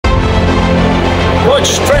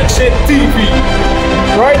watch Transit TV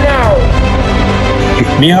right now.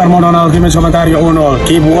 Biar modal ultimate comentario 1.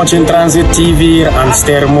 Keep watching Transit TV and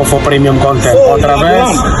stay more for premium content. Otra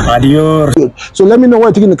vez, adios. So let me know what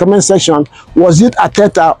you think in the comment section. Was it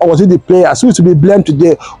Arteta or was it the players who is to be blamed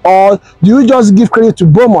today? Or do you just give credit to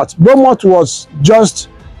Bournemouth? Bournemouth was just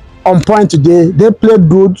on point today. They played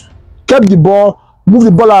good, kept the ball, moved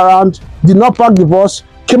the ball around, did not park the bus,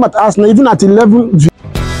 came at Arsenal even at 11.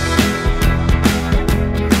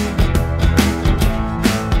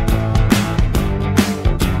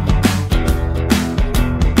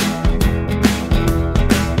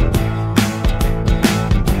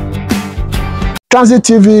 Transit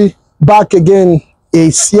TV back again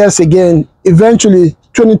is yes again. Eventually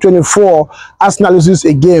 2024 Arsenal loses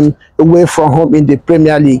a game away from home in the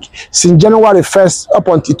Premier League. Since January 1st up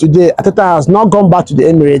until today, Arteta has not gone back to the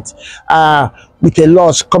Emirates with a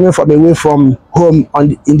loss coming from away from home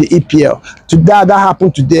in the EPL. That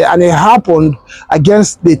happened today, and it happened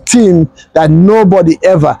against the team that nobody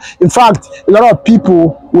ever. In fact, a lot of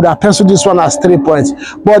people would have penciled this one as 3 points.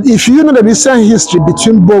 But if you know the recent history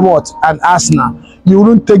between Bournemouth and Arsenal, you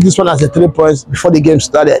wouldn't take this one as a 3 points before the game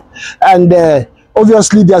started. And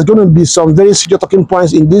obviously, there's going to be some very serious talking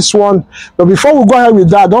points in this one. But before we go ahead with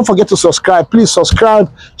that, don't forget to subscribe. Please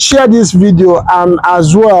subscribe, share this video, and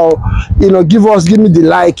as well, give me the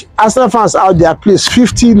like. Arsenal fans out there, please,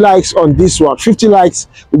 50 likes on this one. 50 likes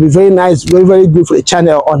will be very nice, very, very good for the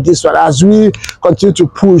channel on this one as we continue to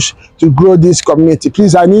push to grow this community.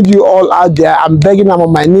 Please, I need you all out there. I'm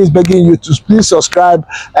on my knees, begging you to please subscribe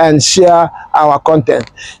and share our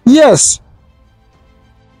content. Yes,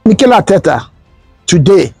 Mikel Arteta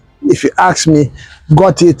today, if you ask me,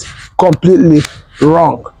 got it completely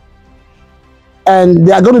wrong. And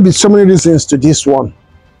there are going to be so many reasons to this one.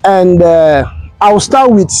 And I'll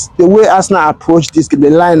start with the way Arsenal approached this game, the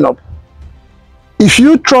lineup. If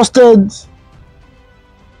you trusted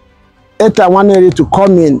Eta Waneri to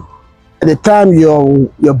come in at the time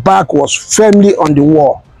your back was firmly on the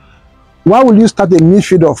wall, why will you start a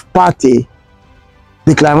midfield of Partey,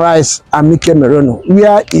 Declan Rice, and Mikel Merino?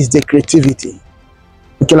 Where is the creativity?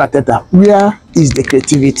 Mikel Arteta, where is the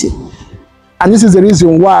creativity? And this is the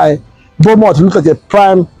reason why Bournemouth looked at a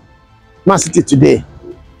prime Man City today.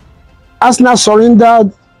 Arsenal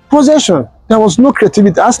surrendered possession. There was no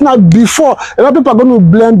creativity. Arsenal before, a lot of people are going to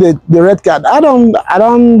blame the red card. I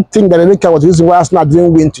don't think that the red card was the reason why Arsenal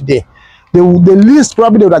didn't win today. The least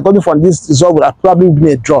probably they would have gotten from this result would have probably been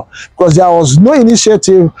a draw, because there was no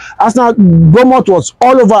initiative. Bournemouth was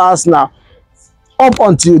all over Arsenal up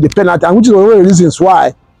until the penalty, and which is one of the reasons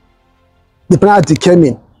why the penalty came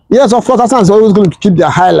in. Yes, of course, Arsenal is always going to keep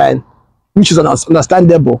their high line, which is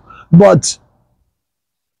understandable, but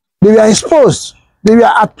they were exposed. They were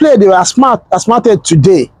at play. They were smarted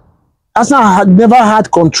today. Arsenal had never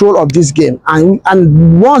had control of this game,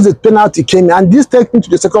 and once the penalty came in, and this takes me to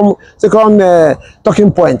the second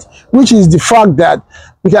talking point, which is the fact that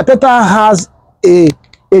Mikel Arteta has a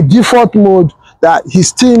default mode that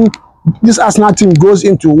his team, this Arsenal team, goes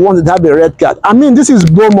into once they have a red card. I mean, this is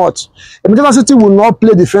Bournemouth. Manchester City will not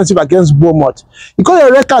play defensive against Bournemouth. You call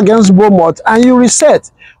a red card against Bournemouth and you reset,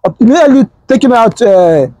 immediately taking out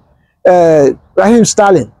Raheem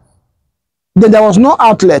Sterling. Then there was no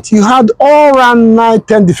outlet. You had all around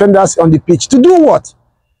 9-10 defenders on the pitch. To do what?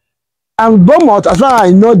 And Bournemouth, as far as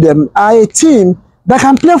I know them, are a team that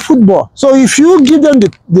can play football. So if you give them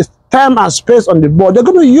the time and space on the ball, they're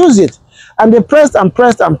going to use it. And they pressed and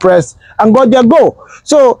pressed and pressed and got their goal.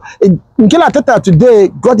 So Mikel Arteta today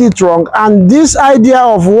got it wrong. And this idea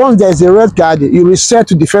of once there's a red card, you reset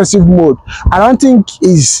to defensive mode, I don't think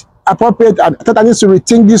is appropriate. And Arteta needs to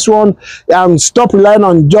rethink this one and stop relying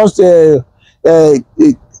on just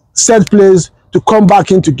set plays to come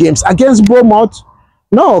back into games. Against Bournemouth,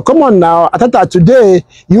 no, come on now. Arteta, today,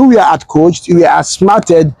 you were outcoached, you were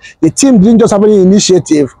outsmarted. The team didn't just have any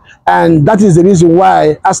initiative. And that is the reason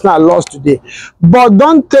why Arsenal lost today. But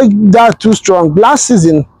don't take that too strong. Last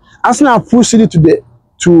season, Arsenal pushed City to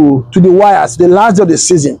the wires, the last day of the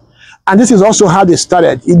season. And this is also how they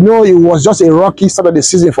started. It was just a rocky start of the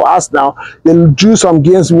season for Arsenal. They drew some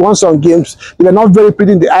games, won some games. They were not very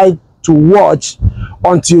pretty in the eye to watch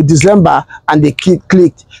until December, and they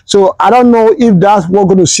clicked. So I don't know if that's what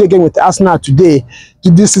we're going to see again with Arsenal today,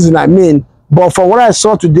 this season, I mean. But from what I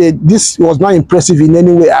saw today, this was not impressive in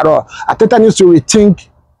any way at all. Arteta needs to rethink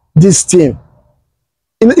this team.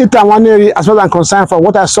 In Eta Waneri, as far as I'm concerned, for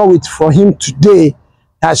what I saw for him today,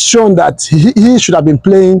 has shown that he should have been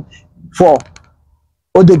playing for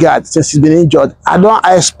Odegaard since he's been injured.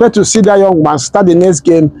 I expect to see that young man start the next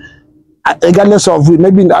game, regardless of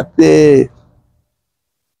maybe that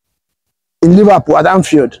in Liverpool at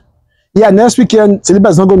Anfield. Yeah, next weekend, Saliba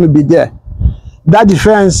is not going to be there. That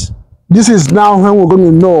defense, this is now when we're going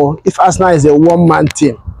to know if Arsenal is a one-man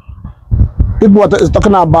team. People are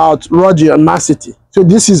talking about Rodri and Man City. So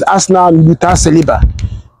this is Arsenal without Saliba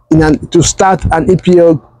to start an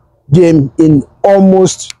EPL game in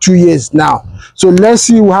almost 2 years now. So let's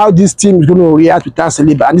see how this team is going to react without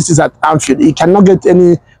Saliba. And this is at Anfield. It cannot get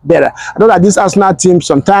any better. I know that this Arsenal team,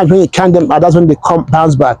 sometimes when you count them, that's when they come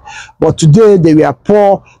bounce back. But today they were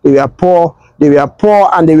poor, and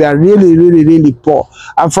they were really, really, really poor.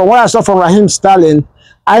 And from what I saw from Raheem Sterling,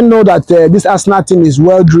 I know that this Arsenal team is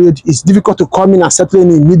well drilled. It's difficult to come in and settle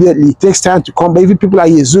in immediately. It takes time to come back. Even people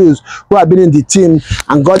like Jesus, who have been in the team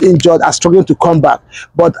and got injured, are struggling to come back.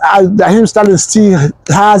 But Raheem Sterling still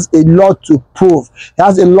has a lot to prove. He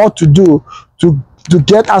has a lot to do to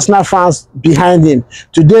get Arsenal fans behind him.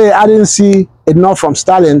 Today, I didn't see enough from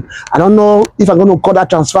Sterling. I don't know if I'm going to call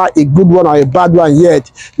that transfer a good one or a bad one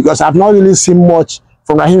yet, because I've not really seen much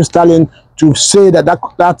from Raheem Sterling to say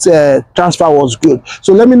that transfer was good.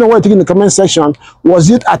 So let me know what you think in the comment section. Was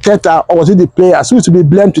it Arteta or was it the players who is to be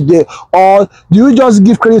blamed today? Or do you just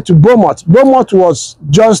give credit to Bournemouth? Bournemouth was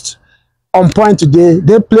just on point today.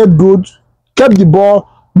 They played good, kept the ball,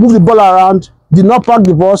 moved the ball around, did not park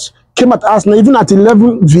the bus, came at Arsenal. Even at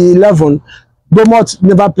 11v11, Bournemouth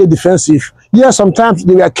never played defensive. Yes, sometimes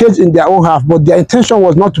they were caged in their own half, but their intention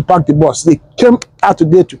was not to pack the bus. They came out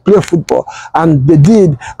today to play football, and they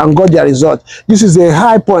did and got their result. This is a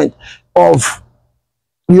high point of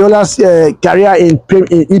Viola's career in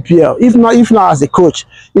EPL. If not as a coach,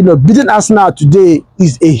 you know, beating Arsenal today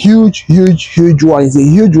is a huge one. It's a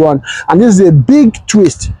huge one, and this is a big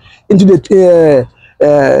twist into the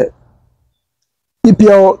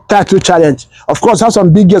EPL title challenge. Of course, have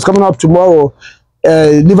some big games coming up tomorrow.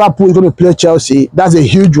 Liverpool is going to play Chelsea. That's a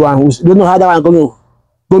huge one. We don't know how that one is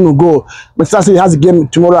going to go. But Chelsea has a game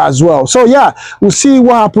tomorrow as well. So yeah, we'll see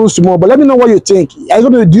what happens tomorrow. But let me know what you think.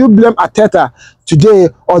 Do you blame Arteta today,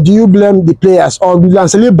 or do you blame the players, or William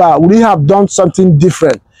Saliba? Would he have done something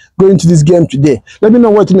different going into this game today? Let me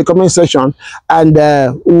know what in the comment section, and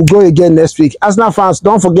we'll go again next week. Arsenal fans,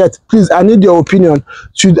 don't forget, please, I need your opinion.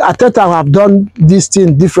 Should Arteta have done this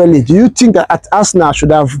thing differently? Do you think that Arsenal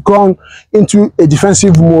should have gone into a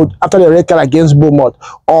defensive mode after the red card against Bournemouth,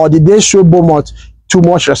 or did they show Bournemouth too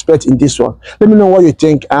much respect in this one? Let me know what you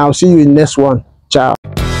think, and I'll see you in the next one. Ciao.